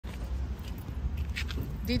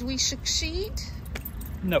Did we succeed?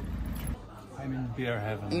 No. I'm in beer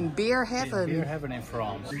heaven. In beer heaven? In beer heaven in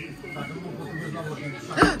France.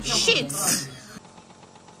 Shit!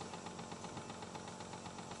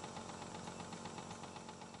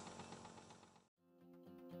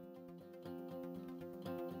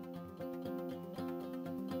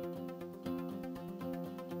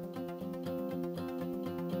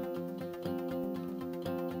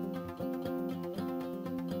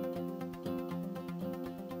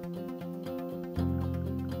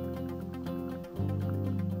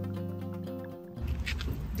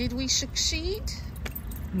 Did we succeed?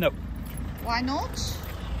 No. Why not?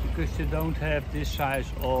 Because you don't have this size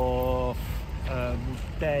of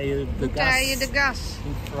bouteille de gas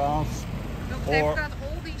in France. Look, they've got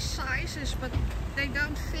all these sizes, but they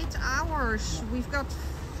don't fit ours. We've got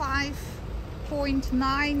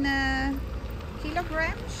 5.9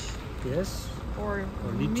 kilograms. Yes. Or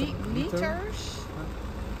liters.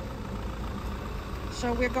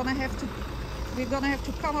 So we're gonna have to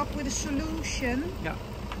come up with a solution. Yeah.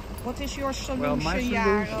 What is your solution, well, my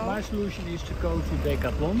Jaro? solution is to go to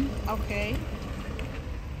Decathlon. Okay.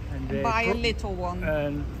 And buy a little one.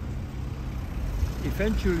 And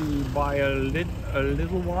eventually buy a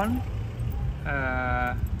little one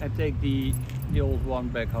and take the old one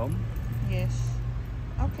back home. Yes.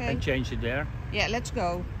 Okay. And change it there. Yeah, let's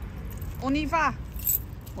go. On y va.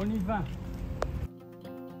 On y va.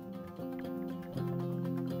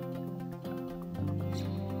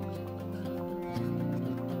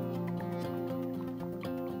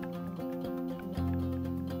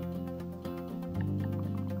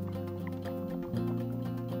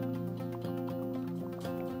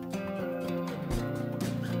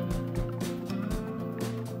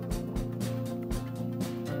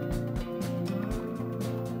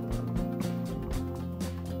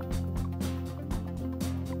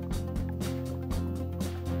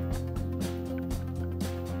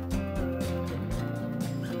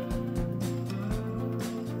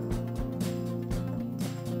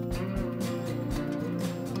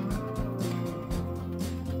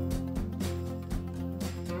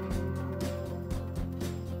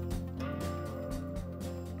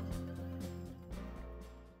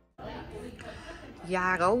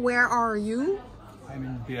 Jaro, where are you? I'm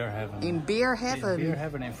in beer heaven. In beer heaven? In beer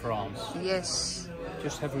heaven in France. Yes.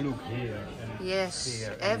 Just have a look here. And yes,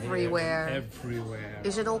 here and everywhere. Here, everywhere.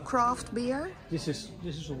 Is it all craft beer? This is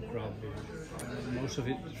all craft beer. Most of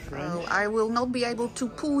it is French. Oh, I will not be able to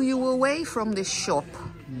pull you away from this shop.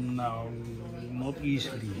 No, not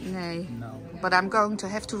easily. Nee. No. But I'm going to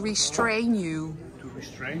have to restrain you. To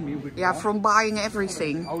restrain me with yeah, what? from buying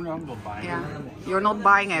everything. Oh no, I'm not buying. Yeah, you're not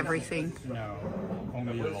buying everything. No,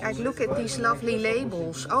 only a lot. Guys, look at these lovely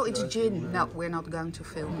labels. Oh, it's gin. No, we're not going to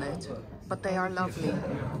film that. But they are lovely.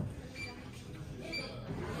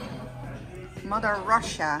 Mother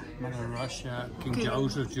Russia. Mother Russia, King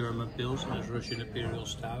Joseph German Pils, and Russian Imperial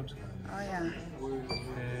Stout. Oh yeah.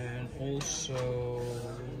 And also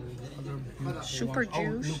the other Super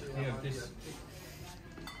ones. juice. Oh, look here, this.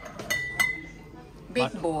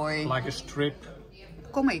 Big boy. Like a strip.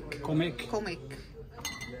 Comic. Comic. Comic.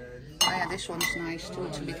 Oh yeah, this one's nice too.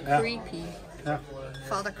 It's a bit creepy. Yeah.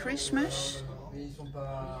 Father Christmas.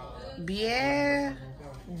 Bière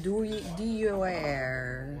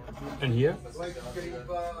d'Ivoire. En hier?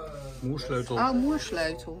 Moersleutel. Oh,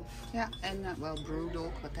 Moersleutel. Yeah, and well,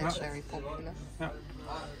 Brewdog, but that's very popular. Yeah.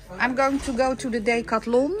 I'm going to go to the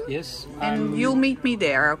Decathlon. Yes. And you'll meet me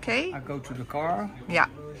there, okay? I go to the car. Yeah.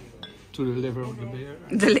 To deliver the beer.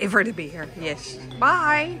 Deliver the beer, yes.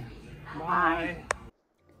 Bye. Bye.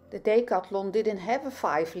 The Decathlon didn't have a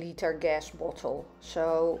 5-liter gas bottle,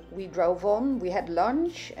 so we drove on, we had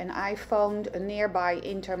lunch, and I phoned a nearby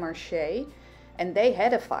Intermarché, and they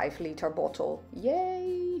had a 5-liter bottle.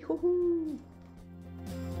 Yay! Hoo-hoo!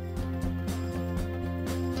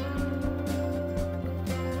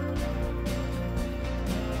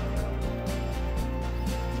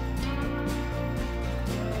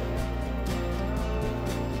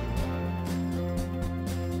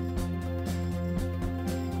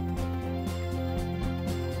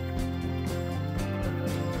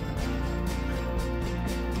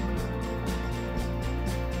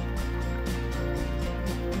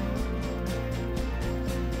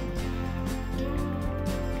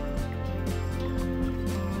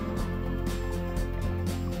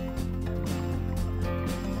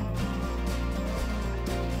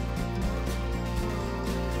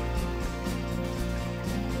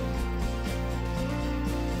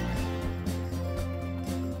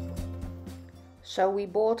 So we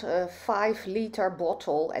bought a 5-liter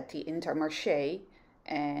bottle at the Intermarché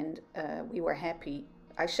and we were happy.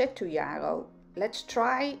 I said to Jaro, let's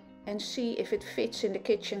try and see if it fits in the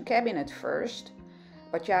kitchen cabinet first.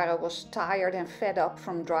 But Jaro was tired and fed up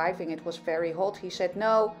from driving. It was very hot. He said,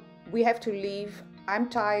 no, we have to leave. I'm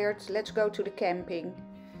tired. Let's go to the camping.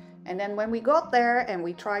 And then when we got there and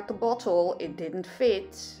we tried the bottle, it didn't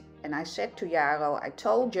fit. And I said to Jaro, I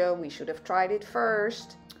told you we should have tried it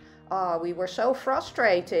first. Oh, we were so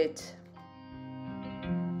frustrated.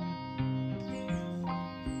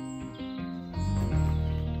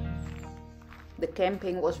 The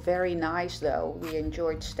camping was very nice though. We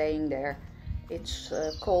enjoyed staying there. It's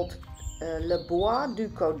called Le Bois du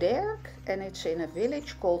Couderc and it's in a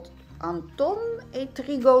village called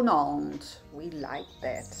Antonne-et-Trigonant. We like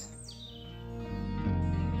that.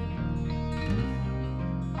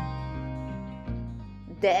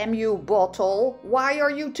 Damn you, bottle! Why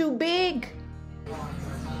are you too big?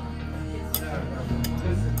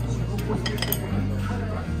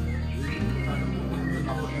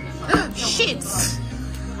 Shit!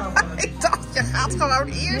 Ik dacht, je gaat gewoon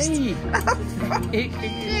eerst. Nee, ik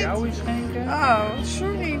jou eens schenken. Oh,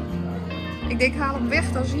 sorry. Ik denk, haal hem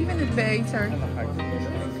weg, dan zien we het beter. En dan ga ik het weer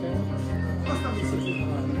schenken.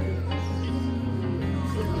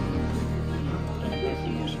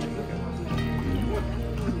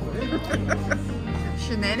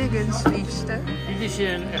 Shenanigans, liefste. Dit is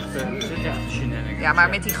een echte Shenanigans. Ja, maar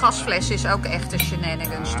met die gasfles is ook echte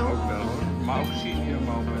Shenanigans, Ja, toch? ook wel hoor. Maar ook senior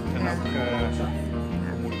moment. En Ja. ook vermoeidheid.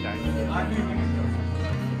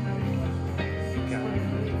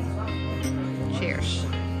 Cheers.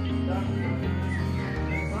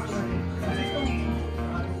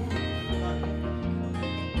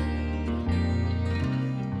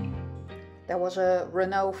 There was a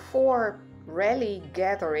Renault 4 rally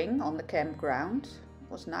gathering on the campground. It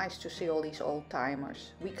was nice to see all these old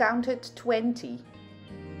timers. We counted 20.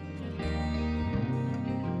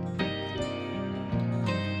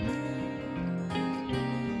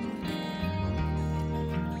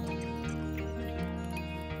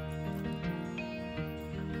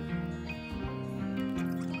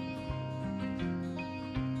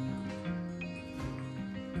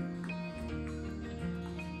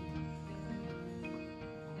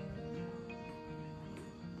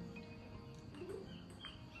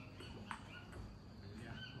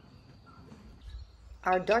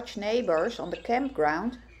 Our Dutch neighbors on the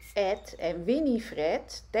campground, Ed and Winifred,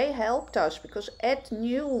 they helped us because Ed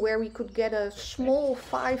knew where we could get a small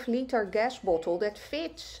 5-liter gas bottle that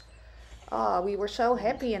fits. Ah, we were so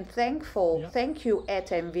happy and thankful. Yeah. Thank you,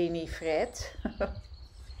 Ed and Winifred.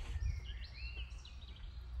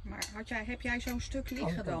 Maar heb jij zo'n stuk liggen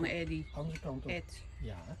Andere dan, kant op. Eddy? Andere kant op. Ed,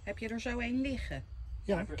 Ja, heb je er zo één liggen?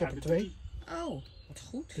 ja, ik heb er 2. Oh, wat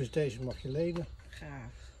goed. Dus deze mag je lenen. Graag.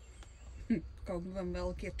 Komen we hem wel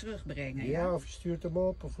een keer terugbrengen, Ja, ja? of je stuurt hem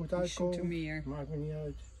op of hoe het Die uitkomt. Zoetermeer. Maakt me niet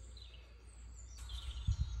uit.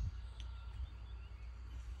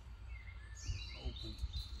 Open.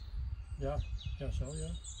 Ja, ja zo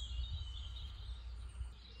ja.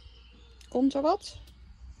 Komt er wat?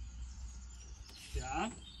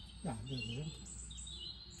 Ja. Ja, dat is hem.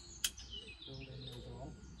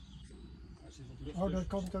 Er zit wat lucht Oh, dat tussen.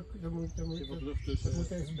 komt ook. Dat moet, Er zit wat lucht dat tussen.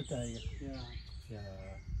 moet even betijen. Ja. Ja.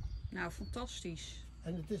 Nou, fantastisch.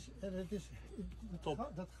 En het is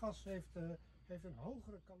Top. Dat gas heeft een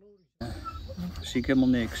hogere calorische. Zie ik helemaal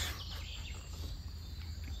niks.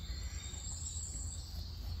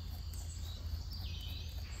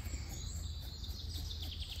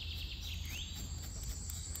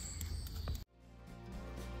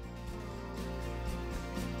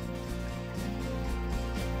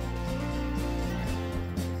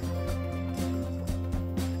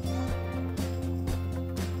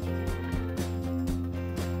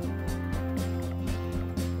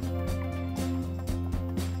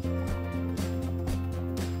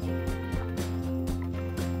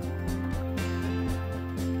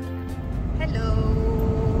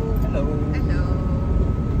 Hello. Hallo. Hello.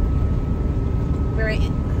 We're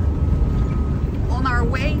on our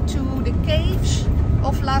way to the Caves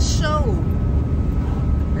of Lascaux.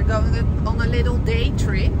 We're going on a little day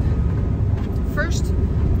trip. First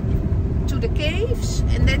to the caves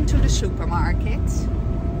and then to the supermarket.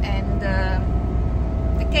 And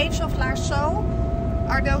the Caves of Lascaux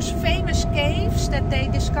are those famous caves that they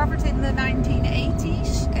discovered in the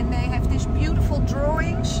 1980s, and they have these beautiful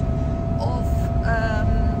drawings of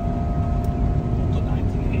The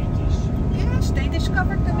 1980s. yes, they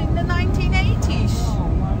discovered them in the 1980s.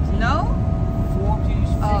 No? 40s,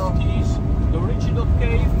 Oh. 50s. The original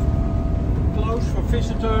cave closed for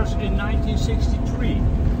visitors in 1963.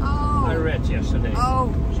 Oh. I read yesterday.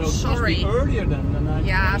 Oh, So it sorry. must be earlier than the 1980s.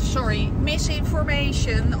 Yeah, sorry.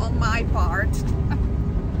 Misinformation on my part.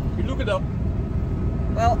 You look it up.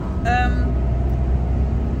 Well,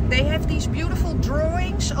 they have these beautiful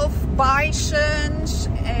drawings of bisons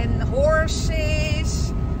and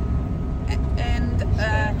horses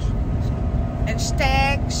and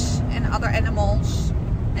stags and other animals,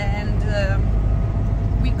 and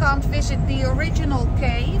we can't visit the original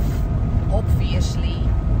cave, obviously,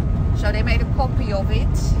 so they made a copy of it,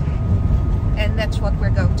 and that's what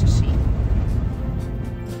we're going to see.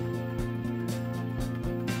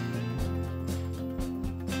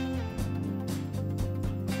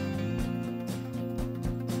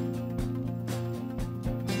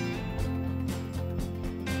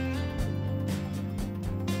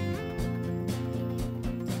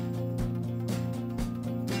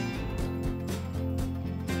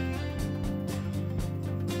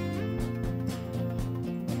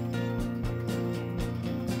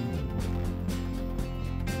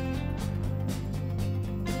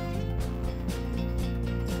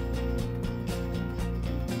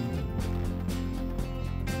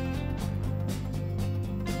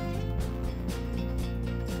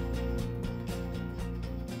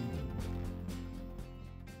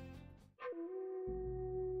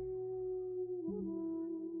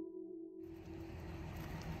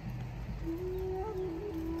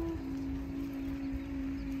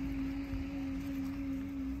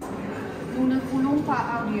 Nous ne voulons pas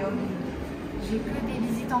audio. J'ai que des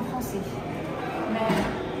visites en français. Mais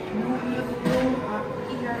nous le voulons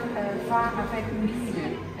hier voir avec une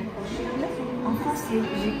guide. En français.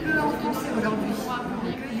 J'ai que en français aujourd'hui.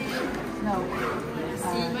 No.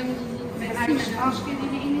 Can I ask you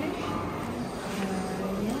in English?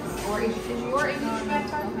 Or is your English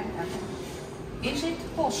better? Is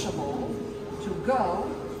it possible to go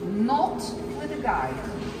not with a guide,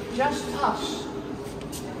 just us?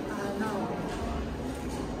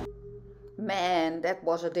 Man, that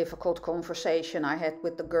was a difficult conversation I had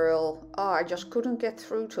with the girl. Oh, I just couldn't get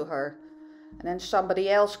through to her. And then somebody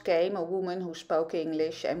else came, a woman who spoke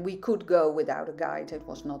English, and we could go without a guide. It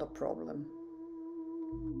was not a problem.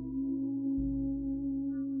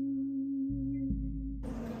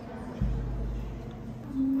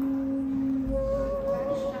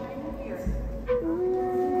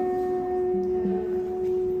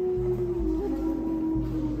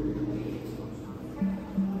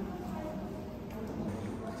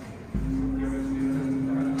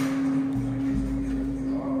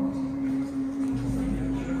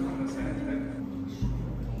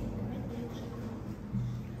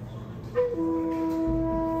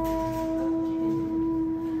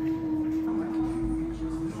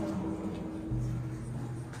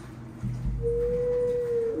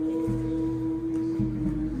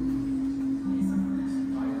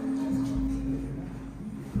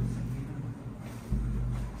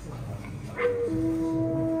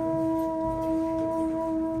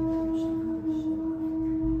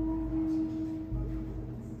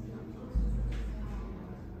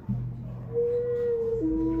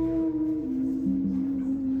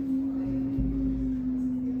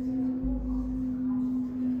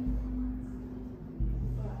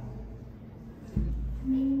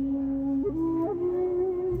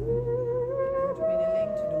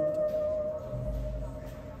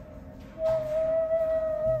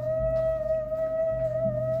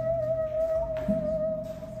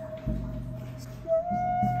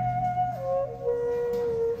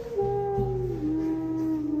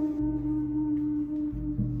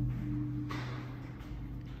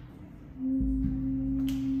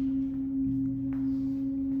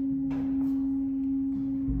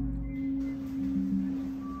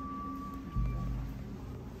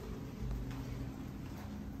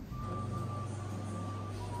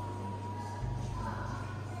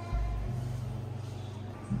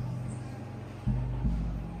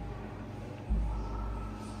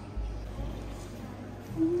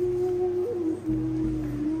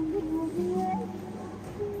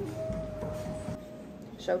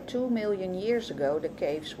 So 2 million years ago the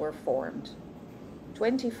caves were formed.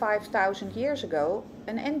 25,000 years ago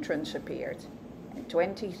an entrance appeared. And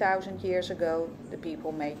 20,000 years ago the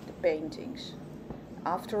people made the paintings.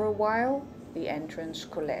 After a while the entrance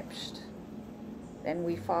collapsed. Then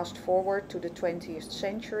we fast forward to the 20th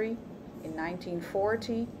century. In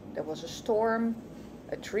 1940 there was a storm,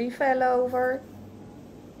 a tree fell over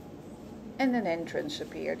and an entrance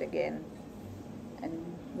appeared again. And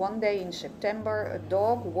one day in September a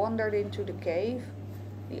dog wandered into the cave.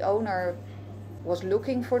 The owner was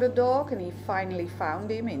looking for the dog and he finally found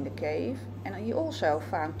him in the cave, and he also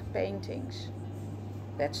found the paintings.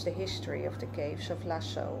 That's the history of the Caves of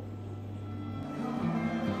Lascaux.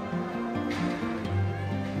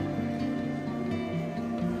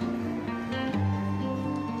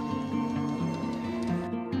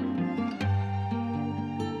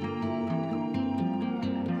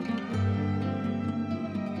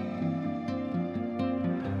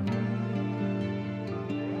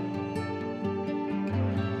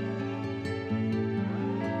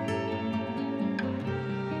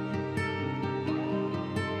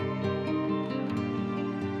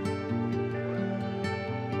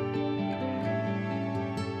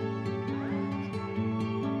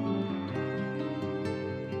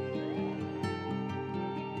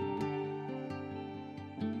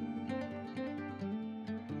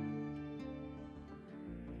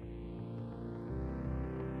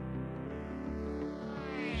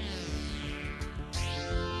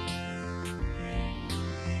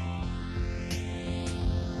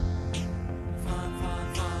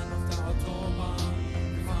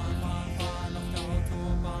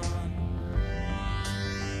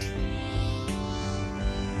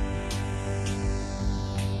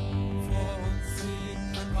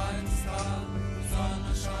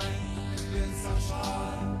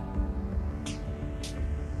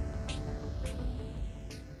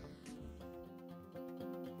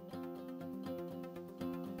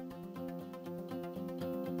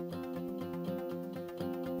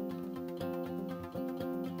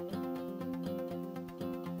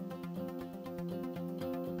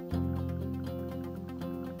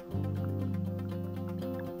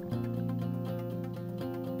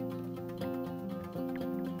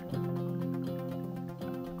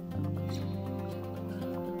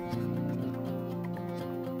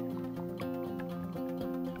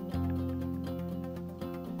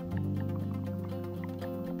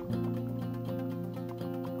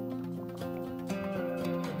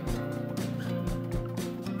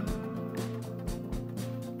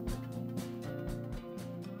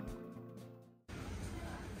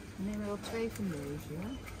 2 van deze, ja.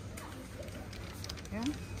 Ja?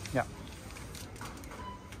 Ja.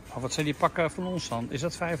 Oh, wat zijn die pakken van ons dan? Is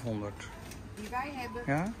dat 500? Die wij hebben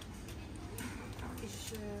Ja?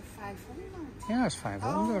 is 500. Ja, dat is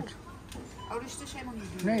 500. Oh, dus het is helemaal niet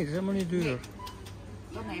duur. Nee, dat is helemaal niet duur. Nee.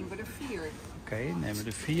 Dan nemen we er 4. Oké, nemen we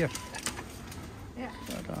er 4. Ja.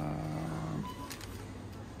 Tadaa.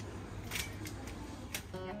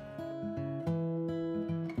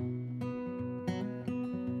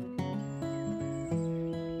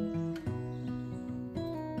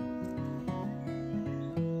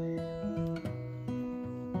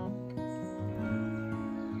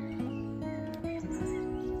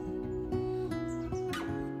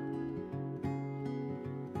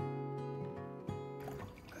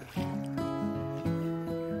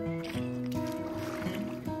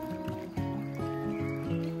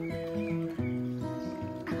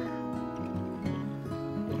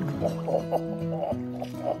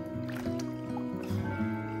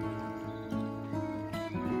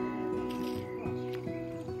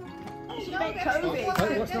 Oh,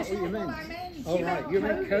 that's not what you meant. Oh, right, you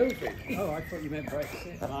meant COVID. Oh, I thought you meant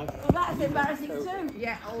Brexit. Well, that's embarrassing too.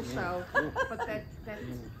 Yeah, also, but that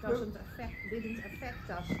didn't affect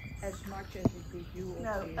us as much as it did you.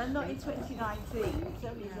 No, and not in 2019. It's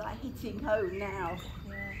only like hitting home now.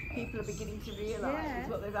 Yeah. People are beginning to realise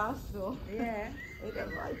what they've asked for. Yeah. They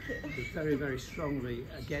don't like it. It's very, very strongly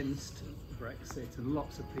against Brexit, and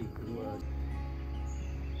lots of people were.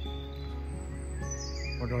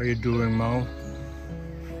 What are you doing, Mo?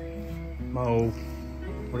 Mo,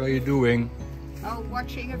 what are you doing? Oh,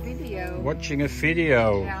 watching a video. Watching a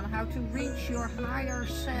video. Yeah, on how to reach your higher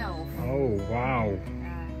self. Oh, wow.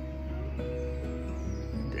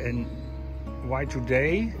 And why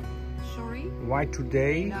today? Sorry? Why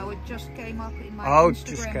today? No, it just came up in my Oh, it Instagram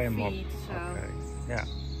just came feed, up. so Okay, yeah.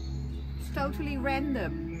 it's totally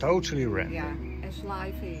random. Totally random. Yeah, as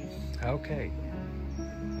life is. Okay.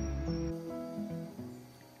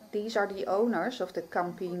 These are the owners of the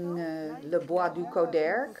camping Le Bois du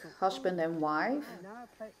Coderc, husband and wife,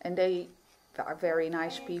 and they are very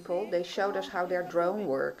nice people. They showed us how their drone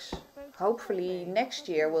works. Hopefully next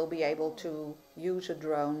year we'll be able to use a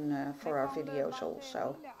drone for our videos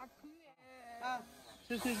also.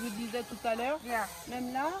 C'est ce que je vous disais tout à l'heure. Yeah.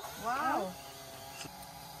 Même là. Wow.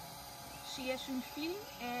 Si je een film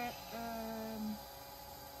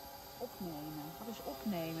opnemen. Wat is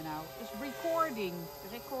opnemen nou? Is recording.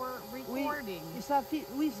 Recording. Oui, ça,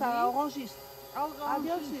 oui, ça enregistre. Oh, Ah,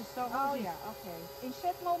 bien sûr, ça Oh enregistre. ja, oké. In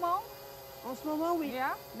cet moment? En ce moment, oui.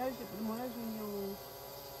 Ja. Là, j'ai mis en...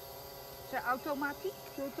 C'est automatiek?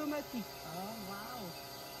 C'est automatique. Oh, wauw.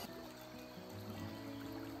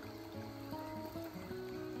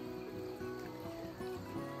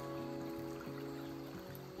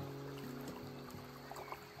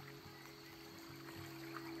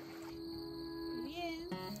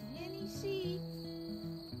 Viens ici.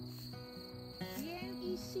 Viens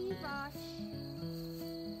ici, vache.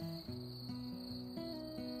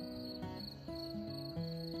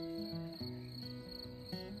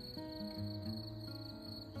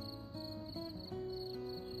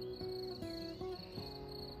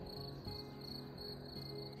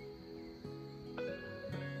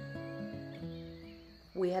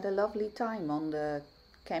 We had a lovely time on the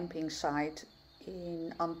camping site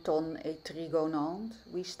in Antonne-et-Trigonant.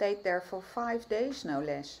 We stayed there for 5 days, no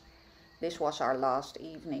less. This was our last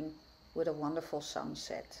evening with a wonderful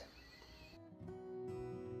sunset.